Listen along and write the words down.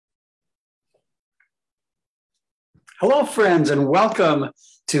Hello, friends, and welcome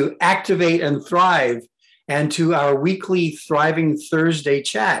to Activate and Thrive and to our weekly Thriving Thursday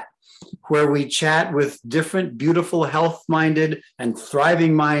chat, where we chat with different, beautiful, health minded and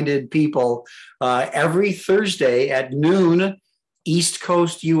thriving minded people every Thursday at noon East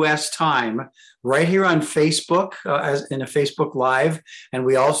Coast US time, right here on Facebook, as in a Facebook Live. And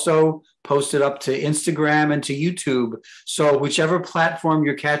we also post it up to Instagram and to YouTube. So whichever platform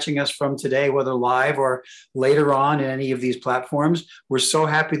you're catching us from today, whether live or later on in any of these platforms, we're so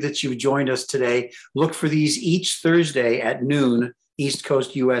happy that you've joined us today. Look for these each Thursday at noon East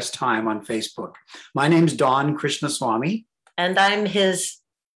Coast US time on Facebook. My name's Don Krishnaswamy. And I'm his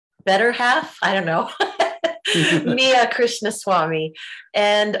better half. I don't know. Mia Krishnaswamy.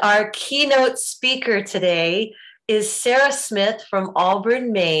 And our keynote speaker today is Sarah Smith from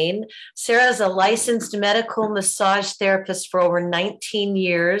Auburn, Maine. Sarah is a licensed medical massage therapist for over 19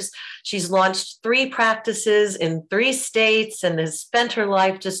 years. She's launched 3 practices in 3 states and has spent her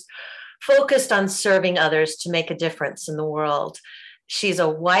life just focused on serving others to make a difference in the world. She's a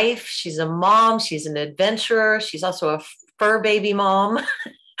wife, she's a mom, she's an adventurer, she's also a fur baby mom.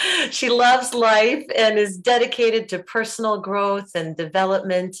 She loves life and is dedicated to personal growth and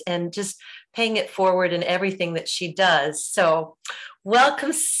development and just paying it forward in everything that she does. So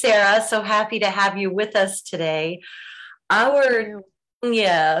welcome, Sarah. So happy to have you with us today. Our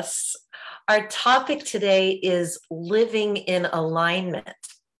topic today is living in alignment.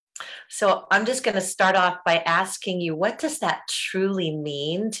 So I'm just going to start off by asking you, what does that truly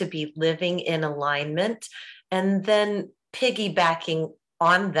mean to be living in alignment? And then piggybacking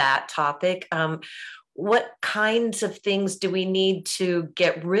on that topic, what kinds of things do we need to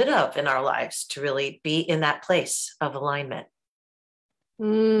get rid of in our lives to really be in that place of alignment?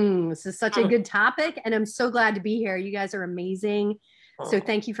 This is such a good topic, and I'm so glad to be here. You guys are amazing. So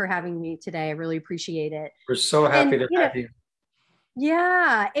thank you for having me today. I really appreciate it. We're so happy to have you.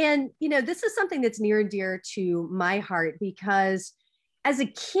 Yeah. And, this is something that's near and dear to my heart because as a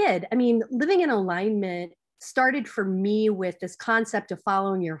kid, living in alignment started for me with this concept of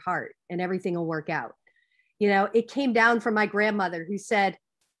following your heart and everything will work out. It came down from my grandmother who said,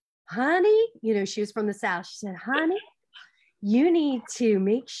 honey, she was from the South. She said, honey, you need to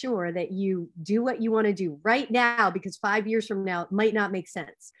make sure that you do what you want to do right now, because 5 years from now, it might not make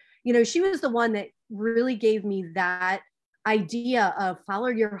sense. She was the one that really gave me that idea of follow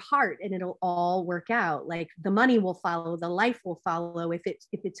your heart and it'll all work out. Like the money will follow, the life will follow if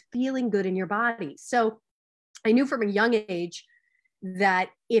it's feeling good in your body. So I knew from a young age that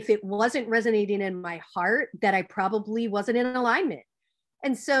if it wasn't resonating in my heart, that I probably wasn't in alignment.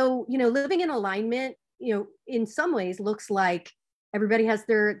 And so, living in alignment, in some ways looks like everybody has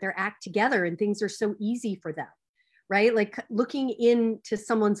their act together and things are so easy for them, right? Like looking into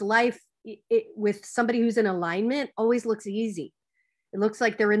someone's life with somebody who's in alignment always looks easy. It looks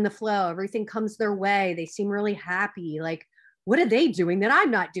like they're in the flow. Everything comes their way. They seem really happy. Like, what are they doing that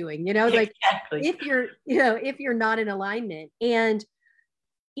I'm not doing? Like exactly. if you're not in alignment. And,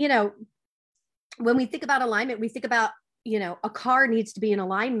 when we think about alignment, we think about, a car needs to be in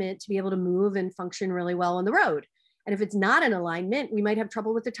alignment to be able to move and function really well on the road. And if it's not in alignment, we might have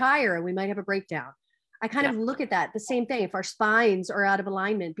trouble with the tire and we might have a breakdown. I kind of look at that the same thing. If our spines are out of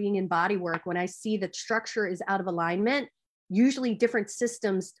alignment, being in body work, when I see that structure is out of alignment, usually different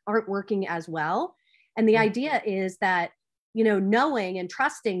systems aren't working as well. And the idea is that, knowing and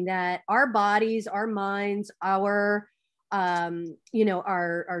trusting that our bodies, our minds, our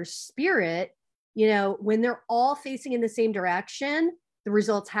spirit, when they're all facing in the same direction, the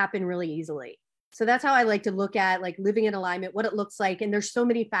results happen really easily. So that's how I like to look at like living in alignment, what it looks like. And there's so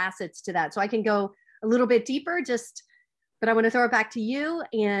many facets to that. So I can go a little bit deeper, but I want to throw it back to you.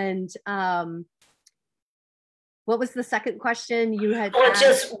 And what was the second question you had?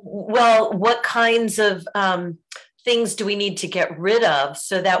 What kinds of things do we need to get rid of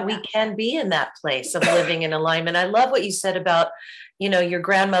so that we can be in that place of living in alignment? I love what you said about, your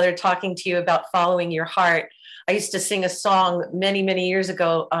grandmother talking to you about following your heart. I used to sing a song many, many years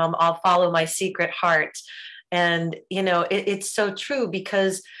ago, I'll follow my secret heart. And, it's so true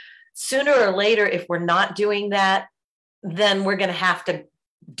because sooner or later, if we're not doing that, then we're going to have to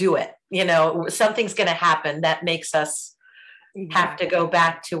do it. Something's going to happen that makes us have to go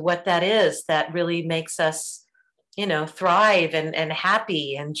back to what that is that really makes us thrive and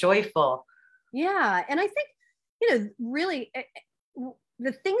happy and joyful. Yeah. And I think, really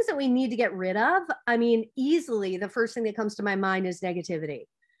the things that we need to get rid of, easily the first thing that comes to my mind is negativity,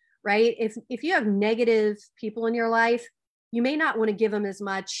 right? If you have negative people in your life, you may not want to give them as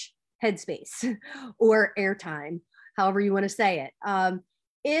much headspace or airtime, however you want to say it.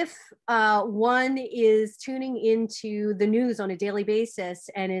 if one is tuning into the news on a daily basis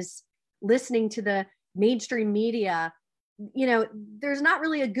and is listening to the mainstream media, you know, there's not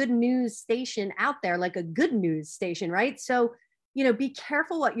really a good news station out there, like a good news station, right? So, you know, be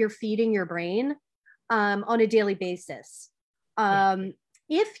careful what you're feeding your brain on a daily basis.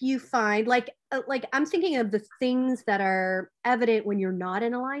 If you find like I'm thinking of the things that are evident when you're not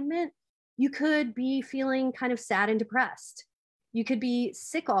in alignment, you could be feeling kind of sad and depressed. You could be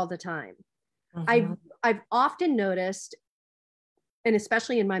sick all the time. I've often noticed, and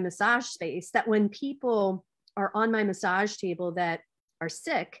especially in my massage space, that when people are on my massage table that are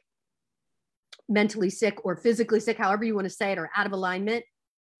sick, mentally sick or physically sick, however you want to say it, or out of alignment,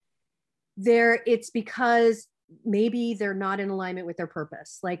 it's because maybe they're not in alignment with their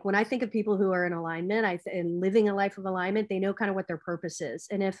purpose. Like when I think of people who are in alignment and living a life of alignment, they know kind of what their purpose is.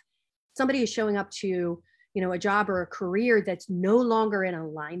 And if somebody is showing up to, you know, a job or a career that's no longer in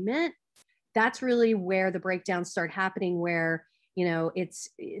alignment, that's really where the breakdowns start happening, where, you know, it's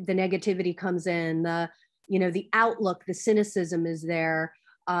the negativity comes in, you know, the outlook, the cynicism is there.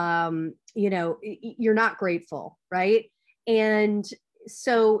 You know, you're not grateful, right? And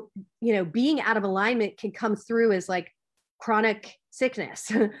so, you know, being out of alignment can come through as like chronic sickness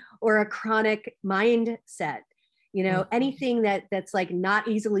or a chronic mindset, you know, anything that's like not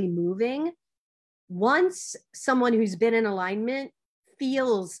easily moving. Once someone who's been in alignment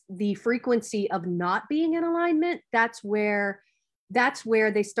feels the frequency of not being in alignment, that's where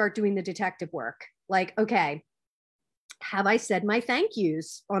they start doing the detective work. Like, okay, have I said my thank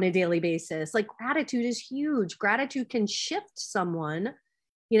yous on a daily basis? Like gratitude is huge. Gratitude can shift someone,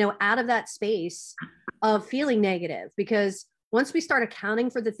 you know, out of that space of feeling negative, because once we start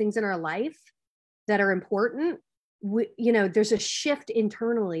accounting for the things in our life that are important, you know, there's a shift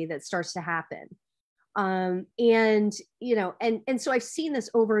internally that starts to happen. And, you know, and so I've seen this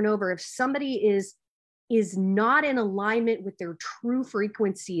over and over. If somebody is not in alignment with their true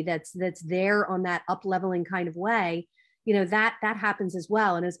frequency, that's there on that up leveling kind of way, you know, that happens as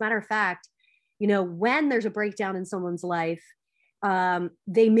well. And as a matter of fact, you know, when there's a breakdown in someone's life,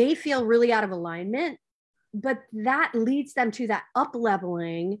 they may feel really out of alignment, but that leads them to that up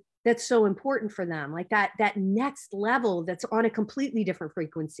leveling that's so important for them, like that next level that's on a completely different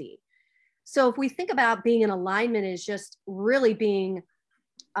frequency. So if we think about being in alignment as just really being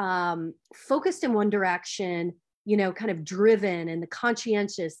focused in one direction, you know, kind of driven, and the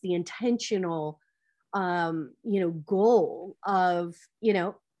conscientious, the intentional, you know, goal of, you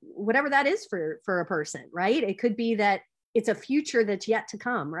know, whatever that is for a person, right? It could be that it's a future that's yet to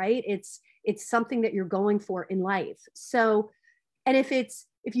come, right? It's something that you're going for in life. So, and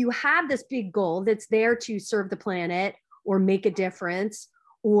if you have this big goal that's there to serve the planet or make a difference,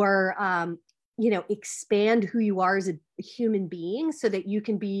 or you know, expand who you are as a human being so that you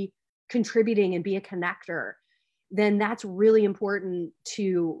can be contributing and be a connector, then that's really important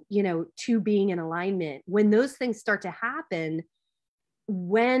to, you know, to being in alignment. When those things start to happen,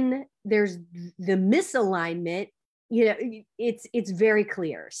 when there's the misalignment, you know, it's very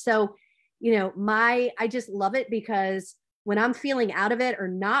clear. So, you know, I just love it, because when I'm feeling out of it or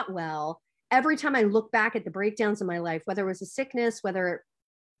not well, every time I look back at the breakdowns in my life, whether it was a sickness,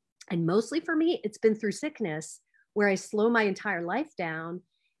 and mostly for me, it's been through sickness, where I slow my entire life down.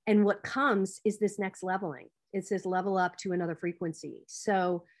 And what comes is this next leveling. It's this level up to another frequency.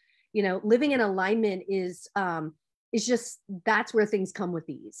 So, you know, living in alignment is just, that's where things come with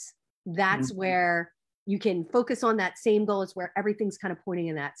ease. That's where you can focus on that same goal. It's where everything's kind of pointing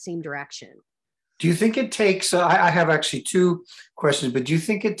in that same direction. Do you think it takes, I have actually two questions, but do you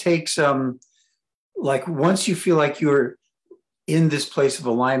think it takes, like once you feel like you're in this place of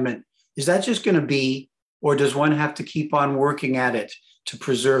alignment, is that just going to be, or does one have to keep on working at it to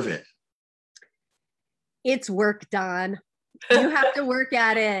preserve it? It's work, Don. You have to work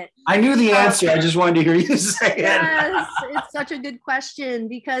at it. I knew the answer. I just wanted to hear you say it. Yes, it's such a good question,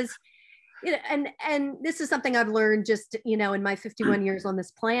 because, you know, and this is something I've learned just, you know, in my 51 years on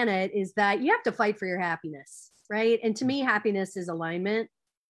this planet, is that you have to fight for your happiness, right? And to me, happiness is alignment.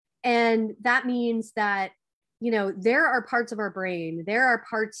 And that means that, you know, there are parts of our brain, there are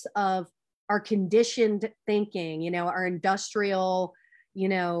parts of our conditioned thinking, you know, our industrial, you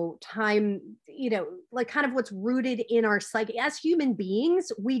know, time, you know, like kind of what's rooted in our psyche. As human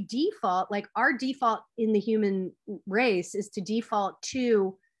beings, we default, like our default in the human race is to default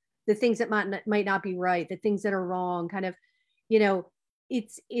to the things that might not be right, the things that are wrong, kind of, you know,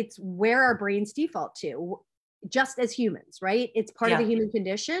 it's where our brains default to, just as humans, right? It's part of the human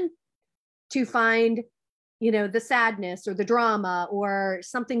condition to find, you know, the sadness or the drama or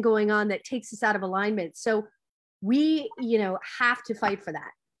something going on that takes us out of alignment. So we, you know, have to fight for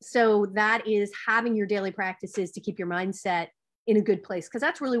that. so that is having your daily practices to keep your mindset in a good place, because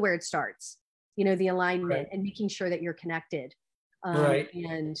that's really where it starts, you know, the alignment Right. and making sure that you're connected. Right.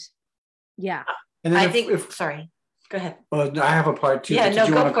 And yeah. And then I think, sorry, go ahead. well, I have a part too. Yeah, Did no,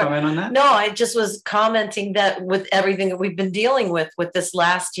 you go want to for it. comment on that? No, I just was commenting that with everything that we've been dealing with this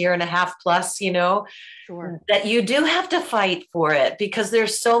last year and a half plus, you know, Sure. that you do have to fight for it because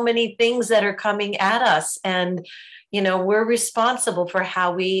there's so many things that are coming at us, and you know, we're responsible for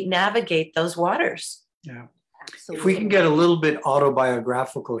how we navigate those waters. Yeah. Absolutely. If we can get a little bit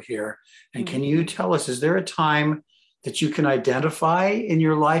autobiographical here, and Mhm. can you tell us, is there a time that you can identify in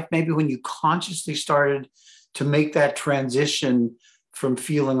your life, maybe when you consciously started to make that transition from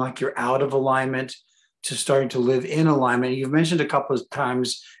feeling like you're out of alignment to starting to live in alignment? You've mentioned a couple of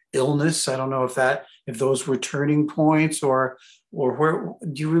times illness. I don't know if those were turning points, or where,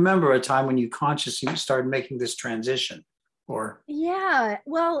 do you remember a time when you consciously started making this transition? Or Yeah,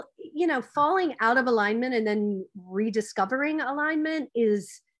 well, you know, falling out of alignment and then rediscovering alignment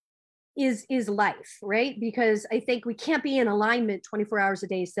is life, right? Because I think we can't be in alignment 24 hours a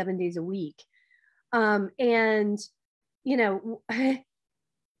day, 7 days a week. And you know,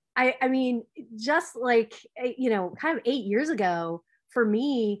 I mean, just like you know, kind of 8 years ago for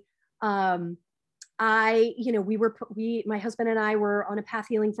me, you know, my husband and I were on a path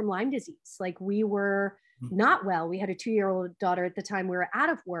healing from Lyme disease. Like we were not well. We had a 2-year-old daughter at the time. We were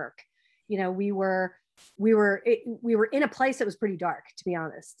out of work. You know, we were in a place that was pretty dark, to be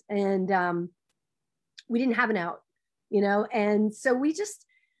honest. And we didn't have an out, you know? And so we just,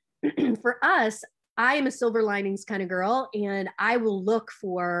 for us, I am a silver linings kind of girl, and I will look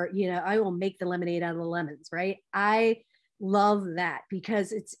for, you know, I will make the lemonade out of the lemons, right? I love that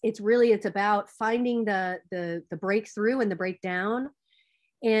because it's about finding the breakthrough and the breakdown.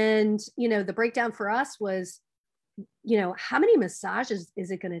 And you know, the breakdown for us was, you know, how many massages is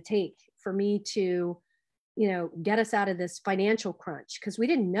it going to take for me to, you know, get us out of this financial crunch? Because we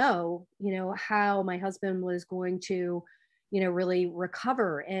didn't know, you know, how my husband was going to, you know, really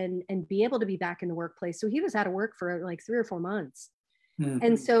recover and be able to be back in the workplace. So he was out of work for like 3 or 4 months. Mhm.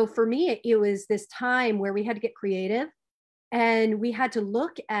 And so for me, it was this time where we had to get creative, and we had to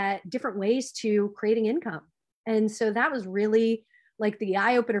look at different ways to creating income. And so that was really like the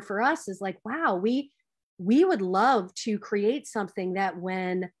eye opener for us, is like, wow, we would love to create something that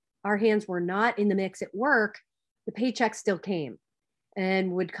when our hands were not in the mix at work, the paycheck still came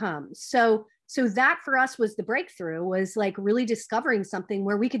and would come. So that for us was the breakthrough, was like really discovering something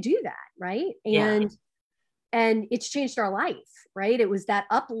where we could do that, right? Yeah. And it's changed our life, right? It was that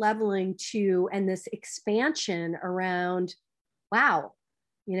up leveling to, and this expansion around, wow,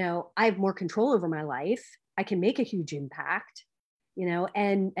 you know, I have more control over my life. I can make a huge impact, you know,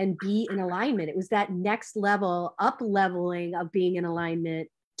 and be in alignment. It was that next level, up leveling of being in alignment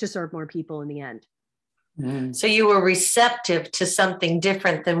to serve more people in the end. Mhm. So you were receptive to something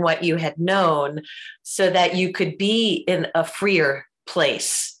different than what you had known, so that you could be in a freer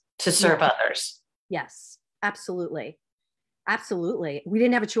place to serve others. Yes, absolutely. Absolutely. We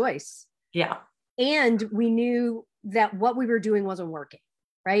didn't have a choice. Yeah. And we knew that what we were doing wasn't working,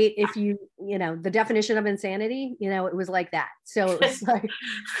 right? If you know, the definition of insanity, you know, it was like that. So it was like,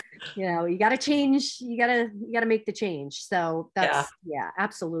 you know, you got to change, you got to make the change. So that's, yeah,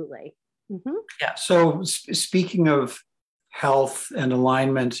 absolutely. Mm-hmm. Yeah. So speaking of health and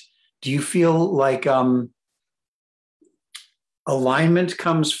alignment, do you feel like alignment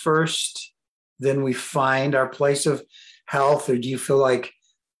comes first, then we find our place of health, or do you feel like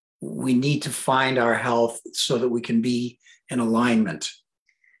we need to find our health so that we can be in alignment?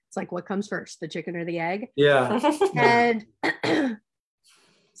 It's like, what comes first, the chicken or the egg? Yeah. And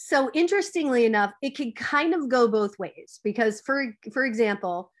so interestingly enough, it can kind of go both ways, because for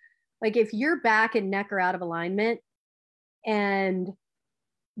example, like if your back and neck are out of alignment and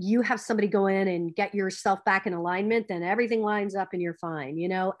you have somebody go in and get yourself back in alignment, then everything lines up and you're fine. You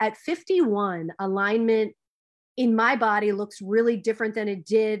know, at 51, alignment in my body looks really different than it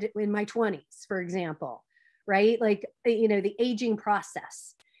did in my 20s, for example, right? Like, you know, the aging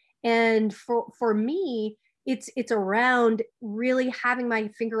process. And for me, it's around really having my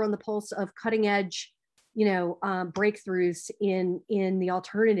finger on the pulse of cutting edge, you know, breakthroughs in the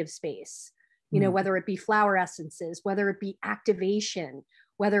alternative space, you know, whether it be flower essences, whether it be activation,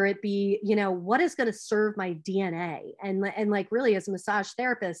 whether it be, you know, what is going to serve my DNA. And like really as a massage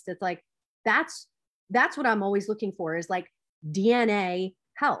therapist, it's like, that's what I'm always looking for, is like DNA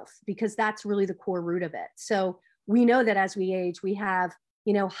health, because that's really the core root of it. So we know that as we age, we have,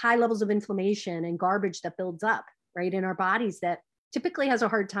 you know, high levels of inflammation and garbage that builds up, right, in our bodies that typically has a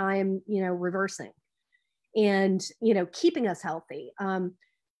hard time, you know, reversing and, you know, keeping us healthy.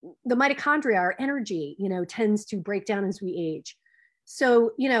 the mitochondria, our energy, tends to break down as we age.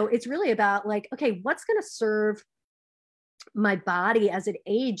 So, it's really about like, okay, what's going to serve my body as it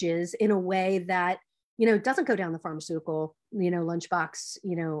ages in a way that, doesn't go down the pharmaceutical, lunchbox,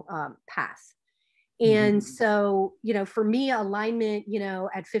 path. And so, for me, alignment,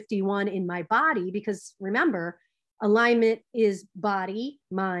 at 51 in my body, because remember, alignment is body,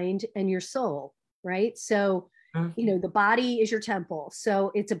 mind, and your soul, right? So, the body is your temple.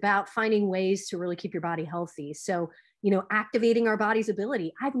 So it's about finding ways to really keep your body healthy. So, activating our body's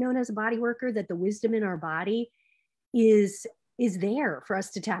ability. I've known as a body worker that the wisdom in our body is there for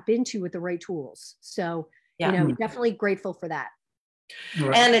us to tap into with the right tools. So, definitely grateful for that.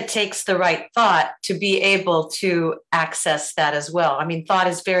 Right. And it takes the right thought to be able to access that as well. I mean, thought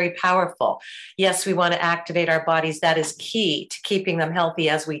is very powerful. Yes, we want to activate our bodies. That is key to keeping them healthy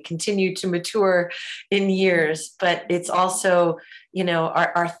as we continue to mature in years. But it's also,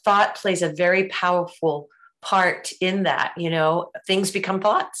 our thought plays a very powerful part in that. Things become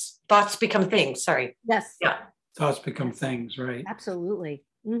thoughts. Thoughts become things. Sorry. Yes. Yeah. Thoughts become things, right? Absolutely.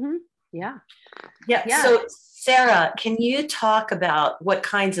 Yeah. So Sarah, can you talk about what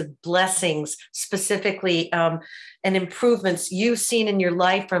kinds of blessings specifically and improvements you've seen in your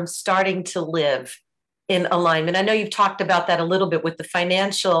life from starting to live in alignment? I know you've talked about that a little bit with the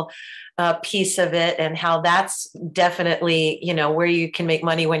financial piece of it and how that's definitely, where you can make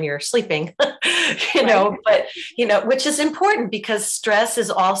money when you're sleeping, but, which is important because stress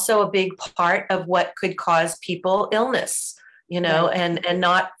is also a big part of what could cause people illness, and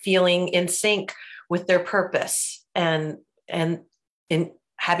not feeling in sync with their purpose and in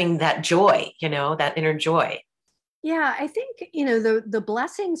having that joy, that inner joy. Yeah, I think, the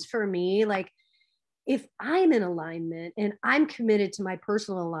blessings for me, like if I'm in alignment and I'm committed to my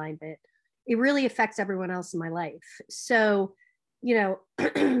personal alignment, it really affects everyone else in my life. So,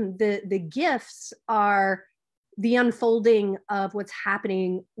 the gifts are the unfolding of what's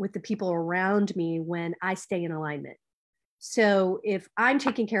happening with the people around me when I stay in alignment. So if I'm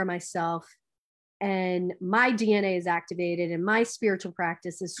taking care of myself and my DNA is activated and my spiritual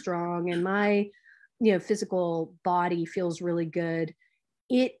practice is strong and my, physical body feels really good,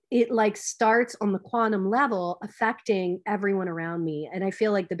 it like starts on the quantum level affecting everyone around me. And I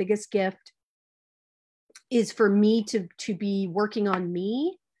feel like the biggest gift is for me to be working on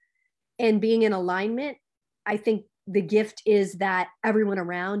me and being in alignment. I think the gift is that everyone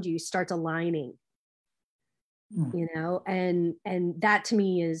around you starts aligning, and that to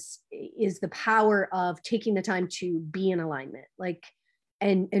me is the power of taking the time to be in alignment, like,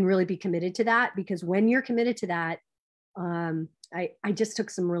 and really be committed to that. Because when you're committed to that, I just took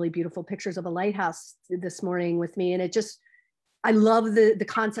some really beautiful pictures of a lighthouse this morning with me. And I love the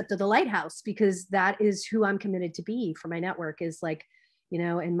concept of the lighthouse because that is who I'm committed to be for my network, is like,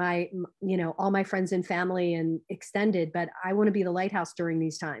 and my, all my friends and family and extended, but I want to be the lighthouse during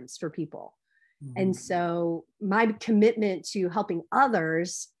these times for people. And so my commitment to helping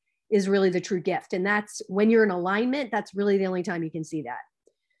others is really the true gift. And that's when you're in alignment, that's really the only time you can see that,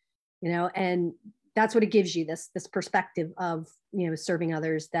 and that's what it gives you, this perspective of, serving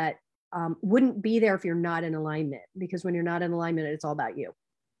others that wouldn't be there if you're not in alignment, because when you're not in alignment, it's all about you.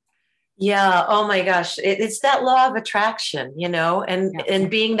 Yeah. Oh my gosh. It's that law of attraction, and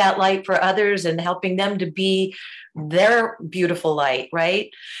being that light for others and helping them to be their beautiful light.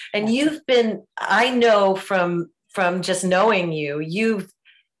 Right. And I know from just knowing you've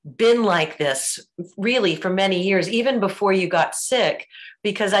been like this really for many years, even before you got sick,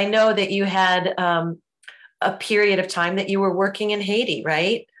 because I know that you had a period of time that you were working in Haiti,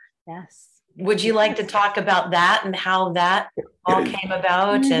 right? Yes. Would you like to talk about that and how that all came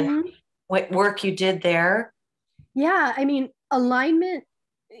about and what work you did there? Yeah, I mean, alignment,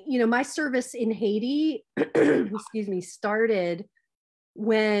 my service in Haiti, excuse me, started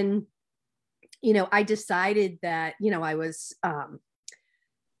when, I decided that,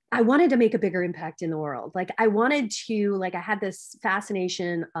 I wanted to make a bigger impact in the world. Like I had this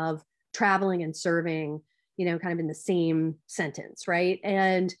fascination of traveling and serving, kind of in the same sentence. Right.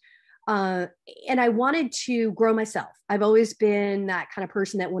 And I wanted to grow myself. I've always been that kind of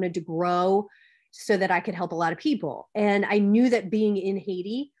person that wanted to grow so that I could help a lot of people. And I knew that being in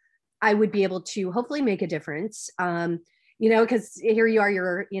Haiti, I would be able to hopefully make a difference. Because here you are,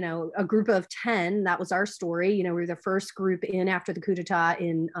 you're, a group of 10. That was our story. We were the first group in after the coup d'etat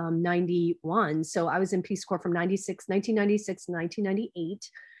in 91. So I was in Peace Corps from 1996 to 1998.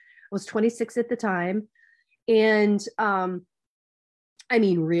 I was 26 at the time. And I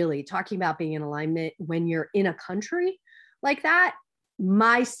mean, really talking about being in alignment when you're in a country like that,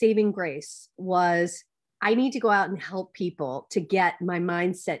 my saving grace was I need to go out and help people to get my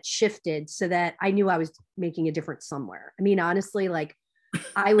mindset shifted so that I knew I was making a difference somewhere. I mean, honestly, like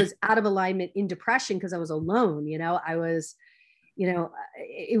I was out of alignment in depression because I was alone. I was,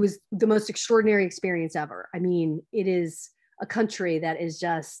 it was the most extraordinary experience ever. I mean, it is a country that is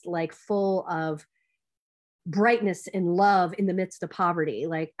just like full of brightness and love in the midst of poverty.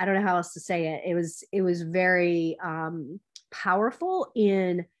 Like, I don't know how else to say it. It was very powerful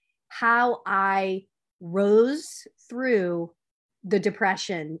in how I rose through the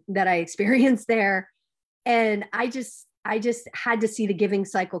depression that I experienced there. And I just had to see the giving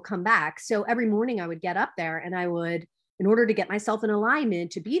cycle come back. So every morning I would get up there and I would, in order to get myself in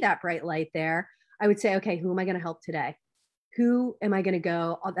alignment to be that bright light there, I would say, okay, who am I going to help today? Who am I going to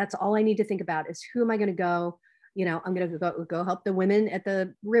go? That's all I need to think about is who am I going to go? I'm going to go help the women at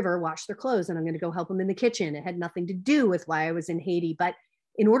the river wash their clothes, and I'm going to go help them in the kitchen. It had nothing to do with why I was in Haiti, but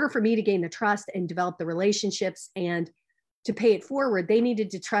in order for me to gain the trust and develop the relationships and to pay it forward, they needed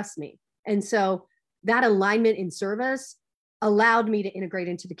to trust me. And so that alignment in service allowed me to integrate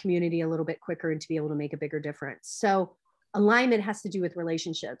into the community a little bit quicker and to be able to make a bigger difference. So alignment has to do with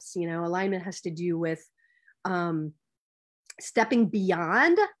relationships. Alignment has to do with stepping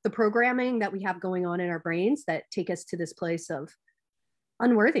beyond the programming that we have going on in our brains that take us to this place of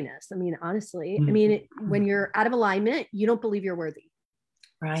unworthiness. I mean, honestly, when you're out of alignment, you don't believe you're worthy.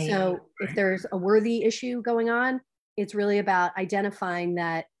 Right. So if there's a worthy issue going on, it's really about identifying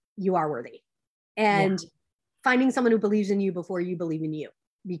that you are worthy and finding someone who believes in you before you believe in you,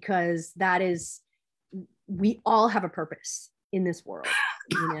 because we all have a purpose in this world,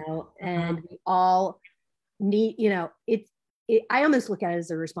 and we all need, I almost look at it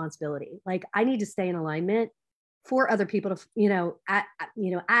as a responsibility. Like I need to stay in alignment for other people to,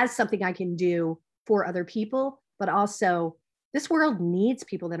 as something I can do for other people, but also this world needs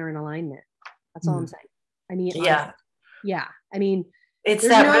people that are in alignment. That's all I'm saying. I mean, yeah. I mean, it's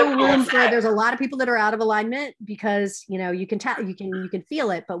there's no room for, there's a lot of people that are out of alignment because, you can tell, you can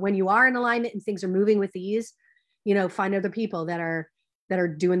feel it, but when you are in alignment and things are moving with ease, find other people that are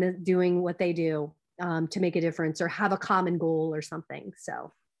doing what they do to make a difference or have a common goal or something.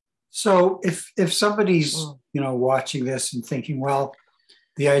 So if somebody's, watching this and thinking, well,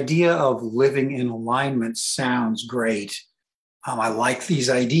 the idea of living in alignment sounds great. I like these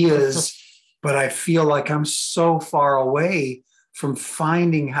ideas, but I feel like I'm so far away from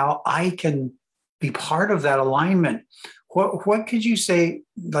finding how I can be part of that alignment. What could you say,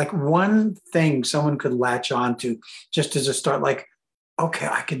 like one thing someone could latch onto just as a start, like, okay,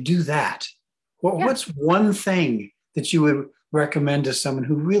 I could do that. What's one thing that you would recommend to someone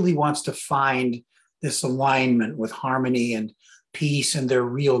who really wants to find this alignment with harmony and peace and their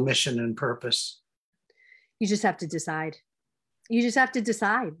real mission and purpose? You just have to decide. You just have to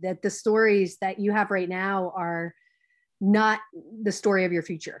decide that the stories that you have right now are not the story of your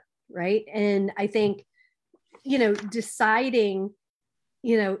future, right? And I think, deciding,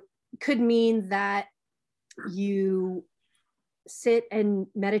 could mean that you sit and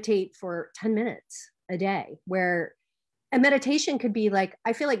meditate for 10 minutes a day, where a meditation could be like,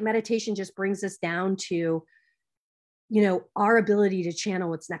 I feel like meditation just brings us down to, our ability to channel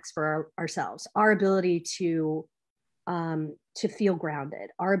what's next for ourselves, our ability to feel grounded,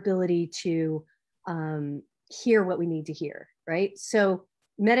 our ability to hear what we need to hear, right? So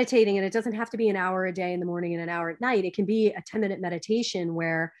meditating, and it doesn't have to be an hour a day in the morning and an hour at night. It can be a 10-minute meditation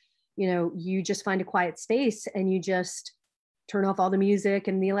where, you just find a quiet space and you just turn off all the music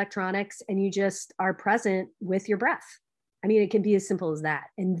and the electronics and you just are present with your breath. I mean, it can be as simple as that,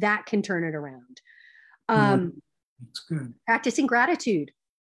 and that can turn it around. That's good. Practicing gratitude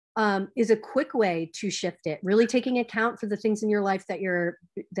is a quick way to shift it. Really taking account for the things in your life that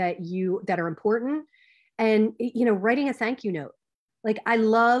are important, and writing a thank you note. Like I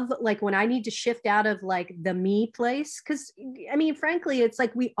love, like when I need to shift out of like the me place, because I mean, frankly, it's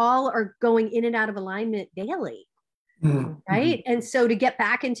like we all are going in and out of alignment daily, right? And so to get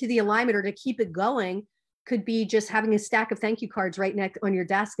back into the alignment or to keep it going could be just having a stack of thank you cards right next on your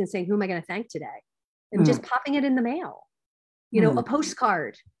desk and saying, who am I going to thank today? And just popping it in the mail, a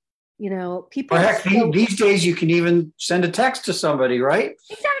postcard, people. Or heck, these days you can even send a text to somebody, right?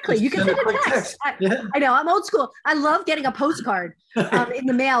 Exactly. You can send a text. I know, I'm old school. I love getting a postcard in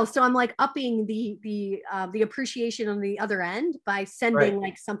the mail. So I'm like upping the appreciation on the other end by sending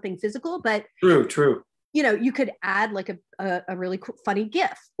like something physical, but true. You could add like a really funny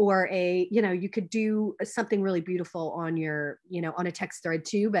GIF or you could do something really beautiful on your, on a text thread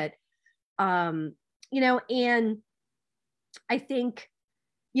too. But, and I think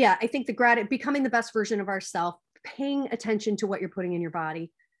becoming the best version of ourselves, paying attention to what you're putting in your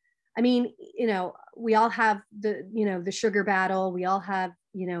body. I mean, we all have the sugar battle. We all have,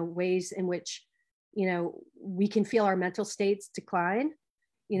 ways in which, we can feel our mental states decline,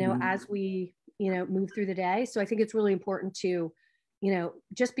 as we, move through the day. So I think it's really important to,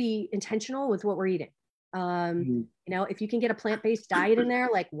 just be intentional with what we're eating. If you can get a plant-based diet in there,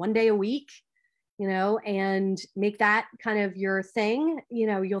 like one day a week, and make that kind of your thing,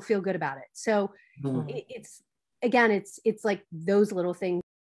 you'll feel good about it. So it's like those little things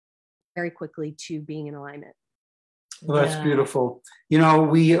very quickly to being in alignment. Well, that's beautiful.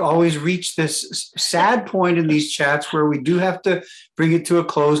 We always reach this sad point in these chats where we do have to bring it to a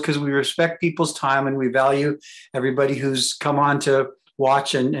close because we respect people's time and we value everybody who's come on to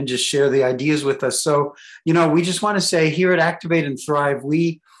watch and just share the ideas with us. So, we just want to say here at Activate and Thrive,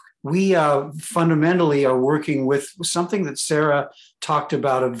 we fundamentally are working with something that Sarah talked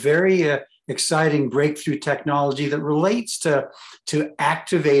about, a very exciting breakthrough technology that relates to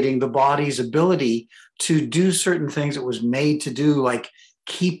activating the body's ability to do certain things it was made to do, like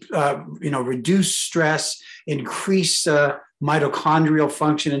reduce stress, increase mitochondrial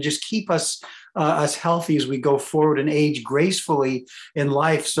function, and just keep us healthy as we go forward and age gracefully in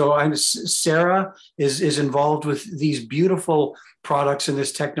life. So Sarah is involved with these beautiful products and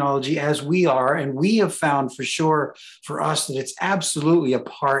this technology as we are. And we have found for sure for us that it's absolutely a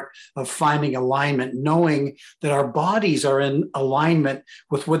part of finding alignment, knowing that our bodies are in alignment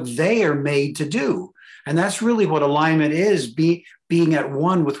with what they are made to do. And that's really what alignment is, being at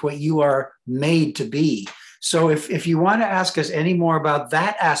one with what you are made to be. So if you want to ask us any more about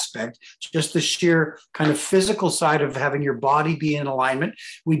that aspect, just the sheer kind of physical side of having your body be in alignment,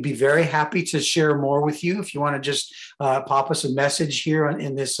 we'd be very happy to share more with you. If you want to just pop us a message here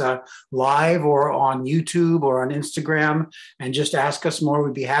in this live or on YouTube or on Instagram and just ask us more,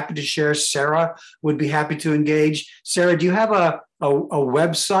 we'd be happy to share. Sarah would be happy to engage. Sarah, do you have a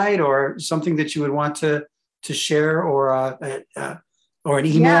website or something that you would want to share or an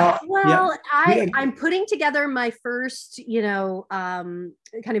email? Yeah, well, I'm putting together my first, kind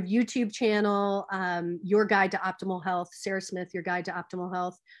of YouTube channel, Your Guide to Optimal Health, Sarah Smith, Your Guide to Optimal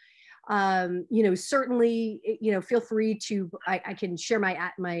Health. Certainly, feel free to, I can share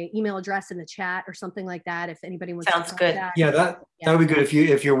my email address in the chat or something like that. If anybody wants Sounds to good. that. Yeah, that would be good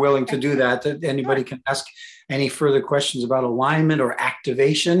if you're willing to do that. That anybody can ask any further questions about alignment or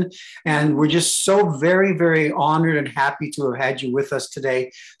activation. And we're just so very, very honored and happy to have had you with us today.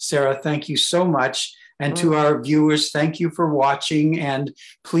 Sarah, thank you so much. And to our viewers, thank you for watching. And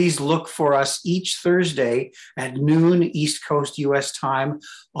please look for us each Thursday at noon East Coast US time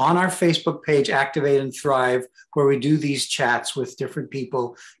on our Facebook page, Activate and Thrive, where we do these chats with different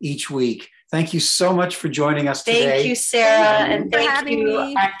people each week. Thank you so much for joining us today. Thank you, Sarah. And thank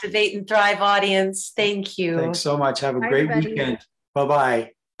you, Activate and Thrive audience. Thank you. Thanks so much. Have a Bye, great everybody. weekend.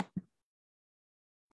 Bye-bye.